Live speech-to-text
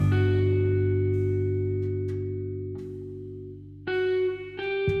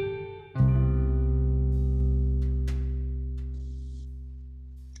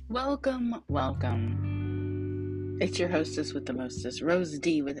Welcome. It's your hostess with the mostest, Rose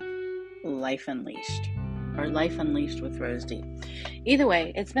D with Life Unleashed, or Life Unleashed with Rose D. Either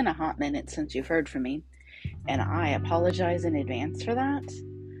way, it's been a hot minute since you've heard from me, and I apologize in advance for that.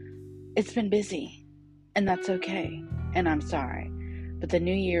 It's been busy, and that's okay, and I'm sorry. But the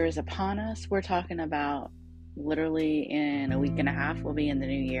new year is upon us. We're talking about literally in a week and a half, we'll be in the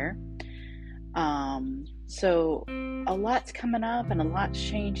new year. So a lot's coming up and a lot's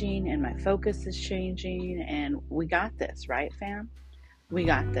changing and my focus is changing, and we got this, right, fam? We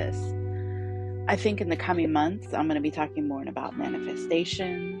got this. I think in the coming months, I'm going to be talking more about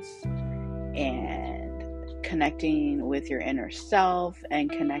manifestations and connecting with your inner self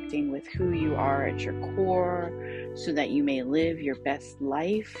and connecting with who you are at your core so that you may live your best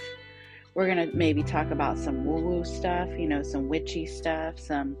life. We're going to maybe talk about some woo-woo stuff, some witchy stuff,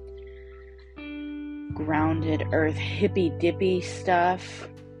 some grounded earth hippy dippy stuff,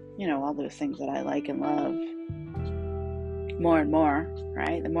 all those things that I like and love more and more,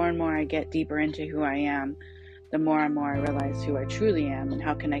 right? The more and more I get deeper into who I am, the more and more I realize who I truly am and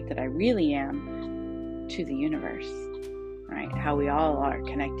how connected I really am to the universe, right? How we all are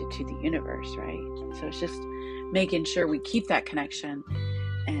connected to the universe, right? So it's just making sure we keep that connection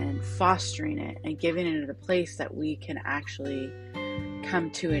and fostering it and giving it a place that we can actually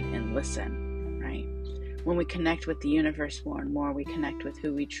come to it and listen. When we connect with the universe more and more, we connect with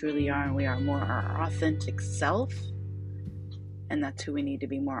who we truly are, and we are more our authentic self. And that's who we need to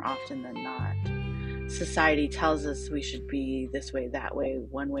be more often than not. Society tells us we should be this way, that way,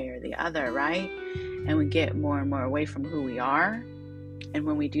 one way or the other, right? And we get more and more away from who we are. And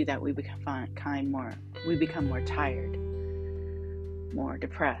when we do that, we become more tired, more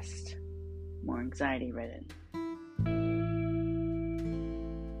depressed, more anxiety ridden.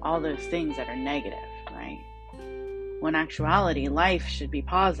 All those things that are negative. Right? When actuality, life should be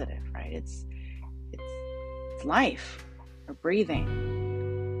positive, right? It's life. We're breathing.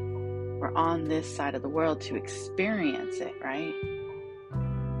 We're on this side of the world to experience it, right?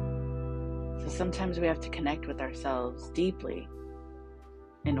 So sometimes we have to connect with ourselves deeply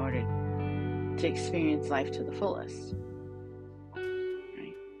in order to experience life to the fullest.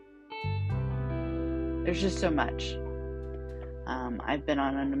 Right? There's just so much. I've been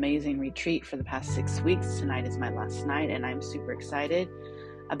on an amazing retreat for the past 6 weeks. Tonight is my last night, and I'm super excited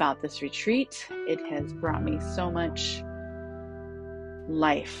about this retreat. It has brought me so much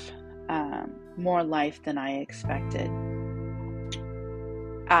life, more life than I expected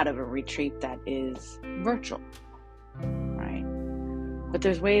out of a retreat that is virtual, right? But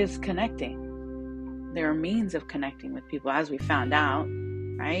there's ways of connecting. There are means of connecting with people, as we found out,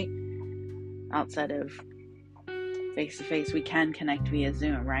 right? Outside of face-to-face, we can connect via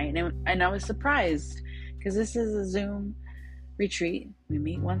Zoom, right? And I was surprised because this is a Zoom retreat. We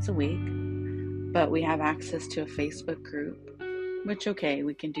meet once a week, but we have access to a Facebook group, which, okay,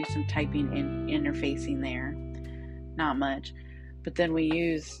 we can do some typing and interfacing there. Not much. But then we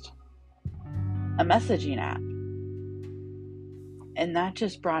used a messaging app, and that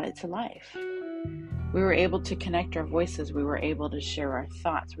just brought it to life. We were able to connect our voices. We were able to share our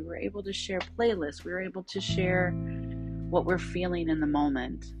thoughts. We were able to share playlists. We were able to share what we're feeling in the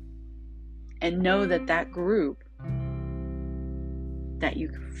moment. And know that group, that you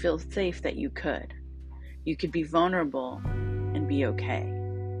feel safe that you could. You could be vulnerable and be okay.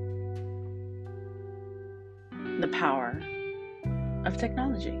 The power of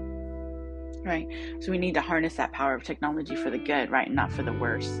technology. Right? So we need to harness that power of technology for the good, right? And not for the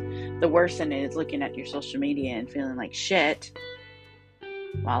worse. The worst in it is looking at your social media and feeling like shit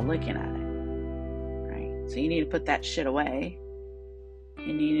while looking at it. Right? So you need to put that shit away. And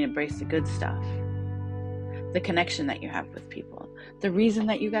you need to embrace the good stuff. The connection that you have with people. The reason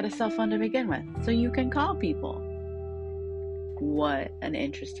that you got a cell phone to begin with. So you can call people. What an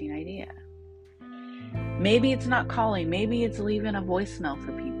interesting idea. Maybe it's not calling. Maybe it's leaving a voicemail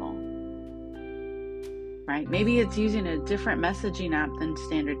for people. Right? Maybe it's using a different messaging app than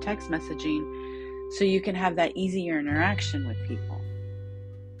standard text messaging so you can have that easier interaction with people.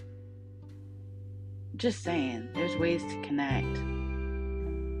 Just saying, there's ways to connect.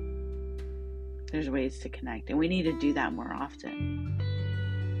 There's ways to connect, and we need to do that more often.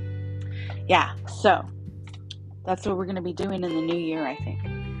 Yeah, so that's what we're going to be doing in the new year, I think.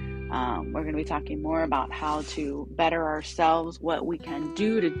 We're going to be talking more about how to better ourselves, what we can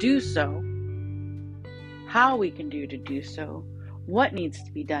do to do so, how we can do to do so, what needs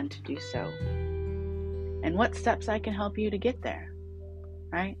to be done to do so, and what steps I can help you to get there,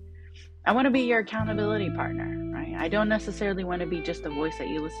 right? I want to be your accountability partner, right? I don't necessarily want to be just a voice that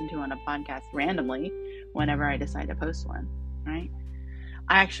you listen to on a podcast randomly whenever I decide to post one, right?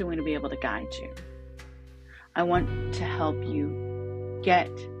 I actually want to be able to guide you. I want to help you get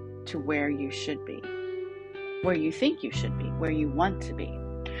to where you should be, where you think you should be, where you want to be,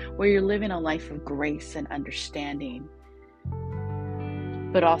 where you're living a life of grace and understanding,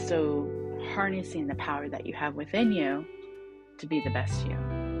 but also harnessing the power that you have within you to be the best you.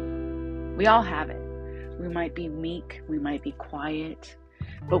 We all have it. We might be meek, we might be quiet,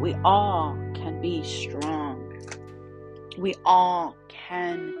 but we all can be strong. We all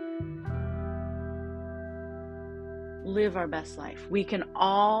can live our best life. We can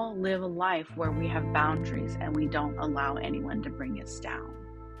all live a life where we have boundaries and we don't allow anyone to bring us down.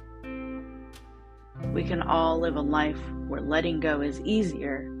 We can all live a life where letting go is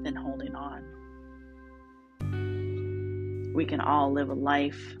easier than holding on. We can all live a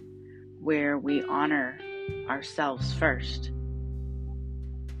life where we honor ourselves first,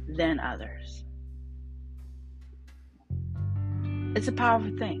 then others. It's a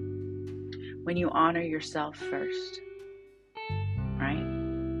powerful thing when you honor yourself first, right?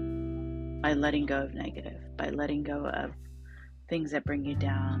 By letting go of negative, by letting go of things that bring you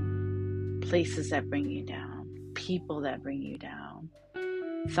down, places that bring you down, people that bring you down,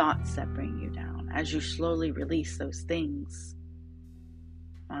 thoughts that bring you down. As you slowly release those things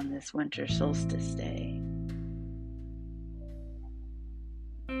on this winter solstice day,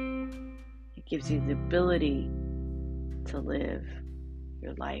 it gives you the ability to live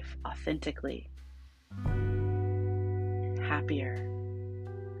your life authentically, happier,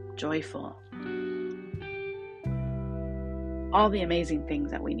 joyful, all the amazing things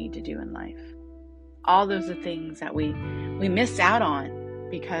that we need to do in life. All those are things that we miss out on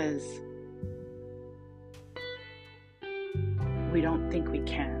because we don't think we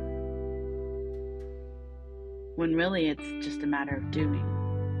can, when really it's just a matter of doing.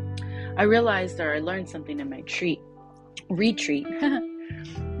 I realized, or I learned something in my retreat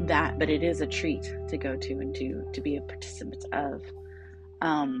but it is a treat to go to and to be a participant of,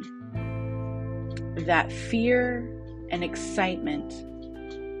 that fear and excitement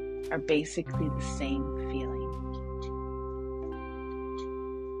are basically the same feeling.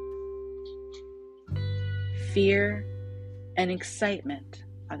 Fear and excitement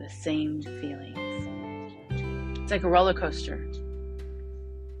are the same feelings. It's like a roller coaster,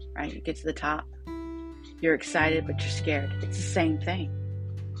 right? You get to the top, you're excited, but you're scared. It's the same thing,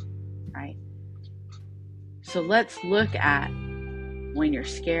 right? So let's look at when you're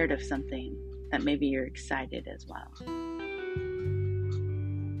scared of something that maybe you're excited as well,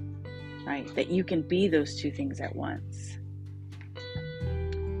 right? That you can be those two things at once.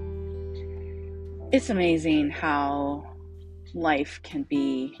 It's amazing how life can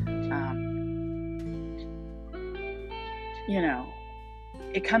be,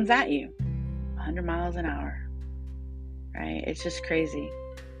 it comes at you 100 miles an hour, right? It's just crazy.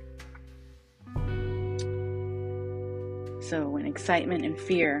 So when excitement and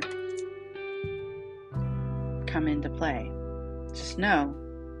fear come into play, just know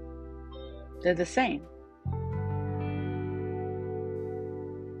they're the same,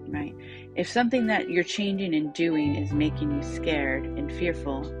 right? If something that you're changing and doing is making you scared and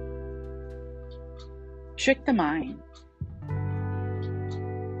fearful, trick the mind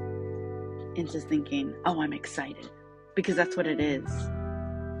into thinking, oh, I'm excited, because that's what it is,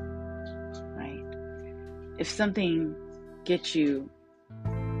 right? If something gets you,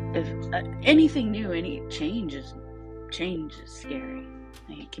 if anything new, any change is scary.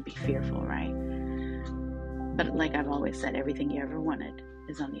 It can be fearful, right? But like I've always said, everything you ever wanted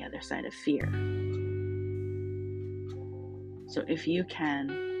is on the other side of fear. So if you can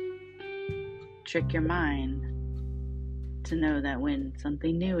trick your mind to know that when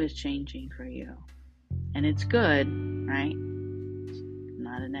something new is changing for you, and it's good, right?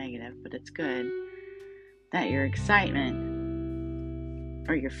 Not a negative, but it's good, that your excitement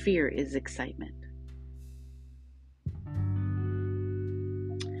or your fear is excitement.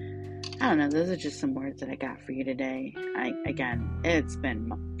 I don't know, those are just some words that I got for you today. It's been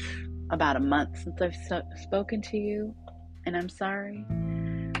about a month since I've spoken to you, and I'm sorry,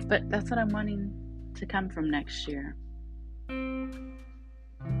 but that's what I'm wanting to come from next year.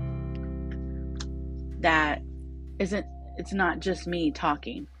 That it's not just me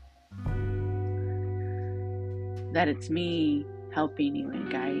talking, that it's me helping you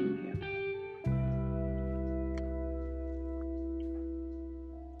and guiding you.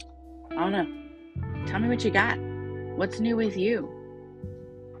 I don't know. Tell me what you got. What's new with you?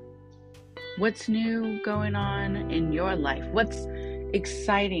 What's new going on in your life? What's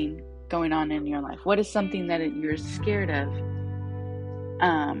exciting going on in your life? What is something that you're scared of,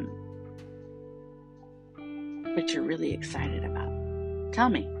 but you're really excited about? Tell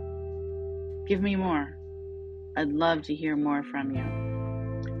me. Give me more. I'd love to hear more from you.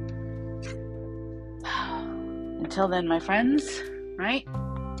 Until then, my friends, right?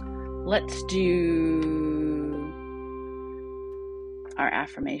 Let's do our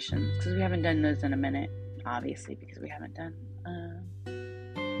affirmations, because we haven't done those in a minute, obviously, because we haven't done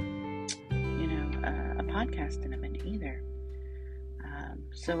a podcast in a minute either.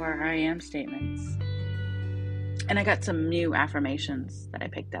 So our I am statements. And I got some new affirmations that I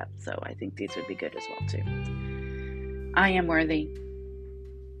picked up, so I think these would be good as well too. I am worthy.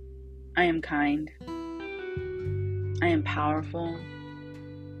 I am kind. I am powerful.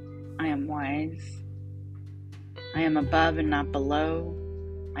 I am wise. I am above and not below.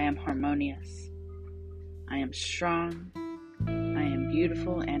 I am harmonious. I am strong. I am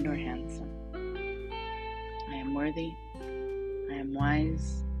beautiful and or handsome. I am worthy. I am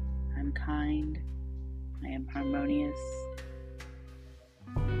wise. I am kind. I am harmonious.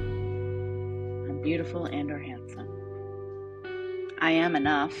 I'm beautiful and or handsome. I am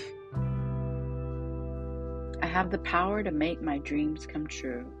enough. I have the power to make my dreams come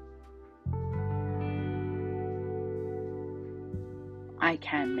true. I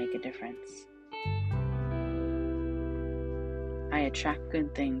can make a difference. I attract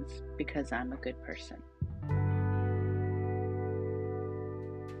good things because I'm a good person.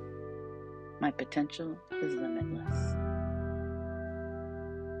 My potential is limitless.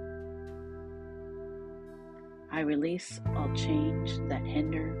 I release all change that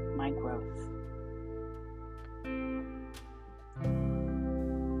hinder my growth.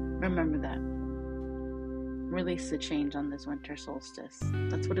 Remember that. Release the change on this winter solstice.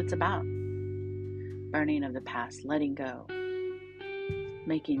 That's what it's about. Burning of the past, letting go.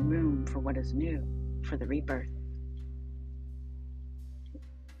 Making room for what is new, for the rebirth.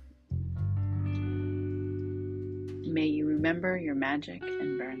 May you remember your magic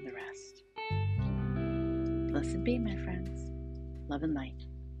and burn the rest. Blessed be, my friends. Love and light.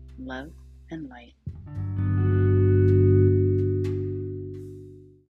 Love and light.